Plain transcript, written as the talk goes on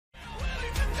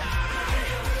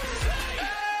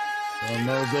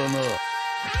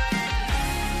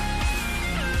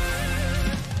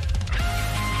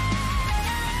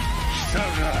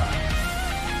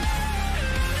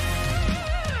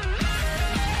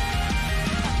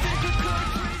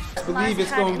I believe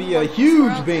it's going to be a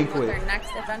huge banquet.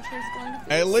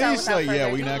 At least,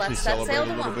 yeah, we can actually celebrate a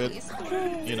little bit.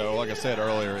 You know, like I said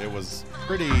earlier, it was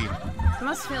pretty. It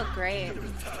must feel great.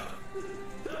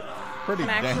 Pretty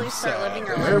damn actually start sad. living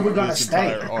our life. Where are we gonna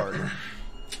stay?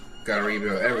 Gotta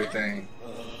rebuild everything.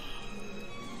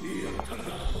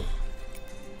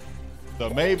 So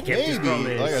maybe,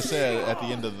 like I said at the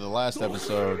end of the last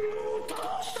episode.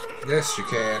 Yes, you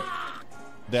can.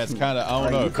 That's kind of, I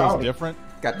don't know, it feels different.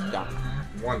 Got the doc.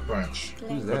 One punch.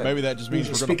 Who's But that? maybe that just means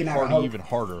we're going to party even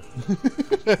harder.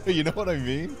 You know what I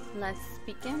mean? Let's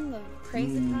begin the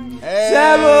crazy party. Hey,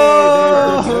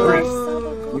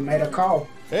 Sabo! We made a call.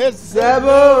 It's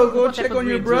Sabo! Go check on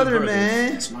your brother,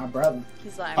 man. It's my brother.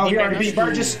 He's like, Oh, he already beat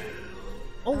Berguss?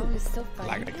 oh, he's still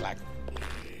fighting.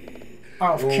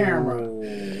 Off camera.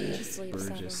 Just leave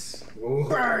Berguss.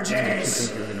 Berguss! I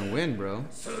think you're going to win, bro.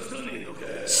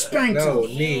 Spanked No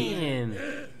him. need.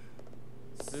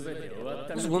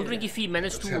 I was wondering if he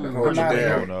managed Had to to. hold you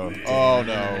down. Oh no. Oh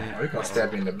no. We're gonna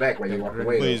stab you in the back while you walk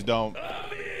away. Please don't.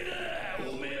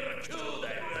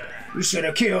 You should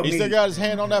have killed He me. still got his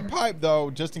hand on that pipe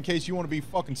though, just in case you want to be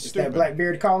fucking Is that stupid.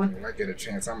 Blackbeard calling? When I get a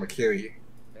chance, I'm gonna kill you.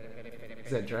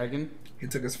 Is that Dragon? He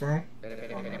took his phone?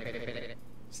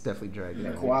 It's definitely Dragon.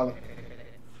 That koala.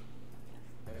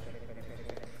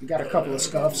 We got a couple of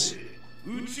scuffs.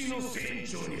 He's gonna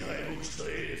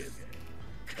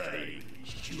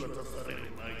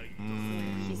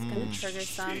trigger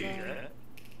Sabo.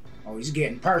 Oh, he's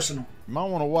getting personal. You might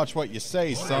want to watch what you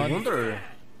say, I son. wonder.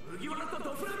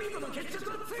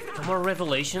 Some more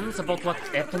revelations about what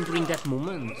happened during that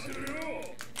moment.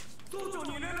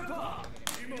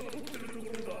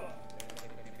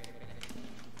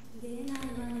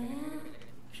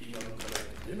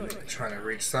 Trying to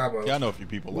reach Sabo. Yeah, I know a few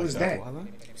people like Who's that. that?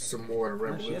 Some more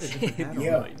revolution.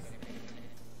 Yeah.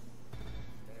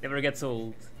 Never gets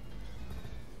old.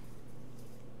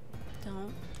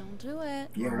 Don't do it.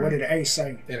 Yeah, what did A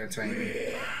say? Entertainment.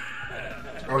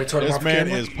 Oh, he told him This off man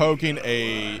camera? is poking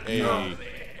a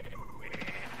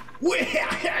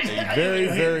very,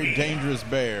 very dangerous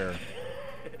bear.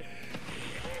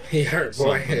 He hurt,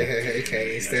 boy. He can't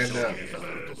even stand up.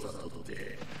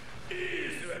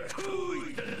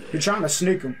 You're trying to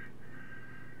sneak him.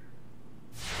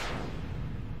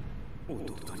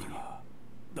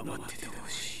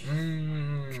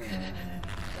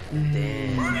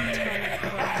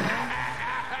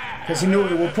 Because he knew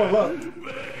he would pull up.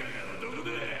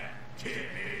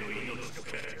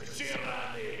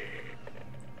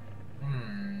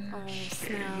 Oh,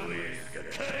 snap.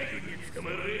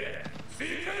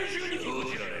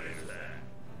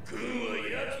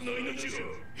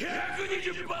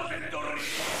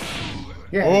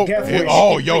 Yeah, Oh, definitely.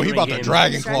 oh, yo, he about to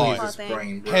dragon Dragon claw claw it.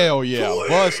 thing. Hell yeah.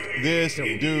 Bust this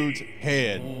dude's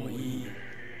head.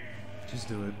 Just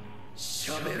do it.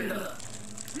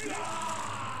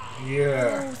 Yeah.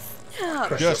 Yeah. Crush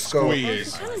your Just skull. He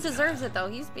squeeze. kind of deserves it though.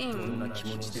 He's being.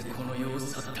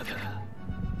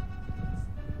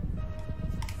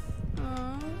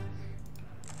 Aw.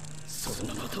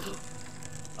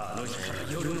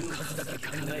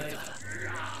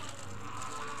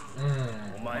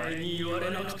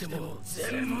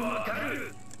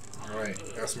 Alright,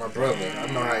 that's my brother.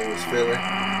 I know how he was feeling.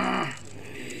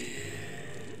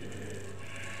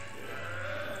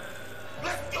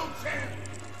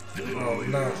 Oh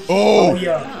no. Oh,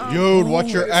 yeah. dude,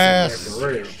 watch your ass. For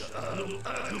real.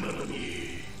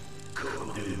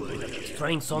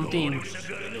 Trying something.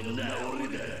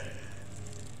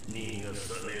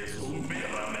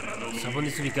 Someone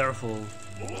needs to be careful.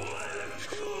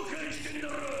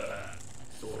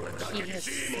 He has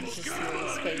such a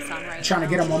serious face on right Trying to now.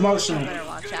 get him emotional. Better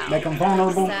watch out. Make him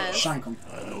vulnerable. Says- Shank him.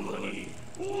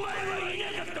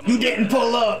 You didn't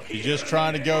pull up. He's just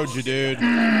trying to goad you, dude.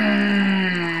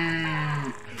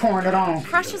 Pouring it on.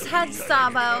 Crush his head,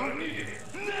 Sabo.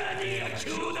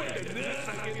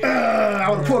 I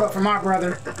would have pulled up for my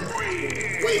brother.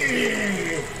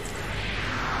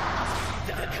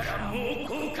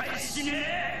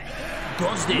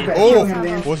 Dodged it.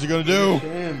 Oh, what's he gonna do?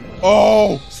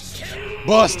 Oh,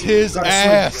 bust his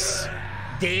ass.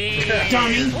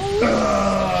 Damn.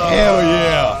 Hell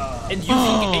yeah. And using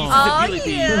Ace's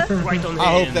ability yeah. right on him.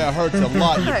 I hope that hurts a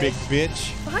lot, you big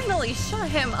bitch. Finally, shut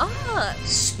him up.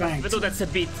 Spanked. Even though that's a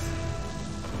bit.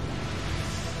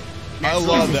 I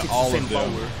love that It's all the of same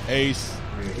them, power. Ace,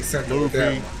 He sent him Luffy,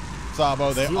 down.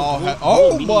 Sabo, they Still all no have.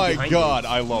 Oh meaning my behind god, it.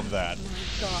 I love that.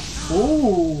 god.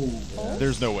 Ooh.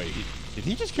 There's no way. Did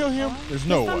he just kill him? There's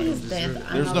no way. He's dead.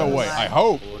 There's no way. I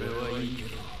hope.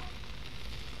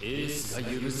 He just Ace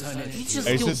killed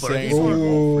is saying he Berguss.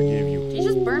 won't forgive you. Did you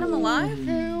just burn him alive?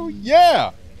 Hell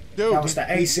yeah. Dude. That was the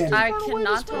ace in it. I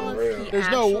cannot tell if he There's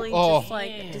no- actually oh. just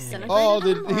like disintegrated Oh, him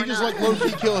did he or just not. like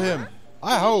low-key kill him?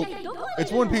 I hope.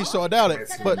 It's One Piece, so I doubt it.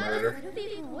 That's But murder.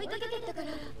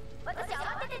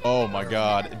 oh my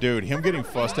god, dude, him getting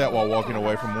fussed at while walking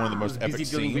away from one of the most epic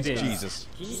scenes. Jesus.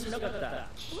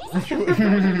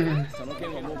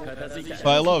 But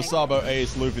I love Sabo,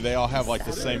 Ace, Luffy. They all have like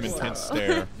the same intense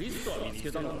stare.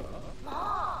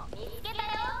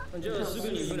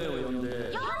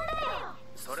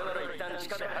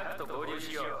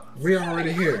 We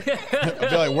already here. I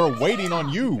feel like we're waiting on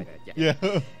you. Yeah.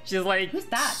 She's like Who's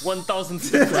that? 1,000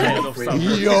 steps ahead of Sabo.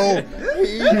 Yo,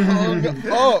 he hung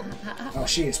up. Oh,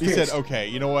 she is He pissed. said, okay,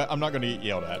 you know what? I'm not going to get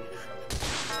yelled at.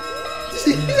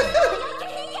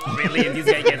 Really, and this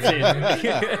guy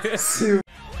gets it.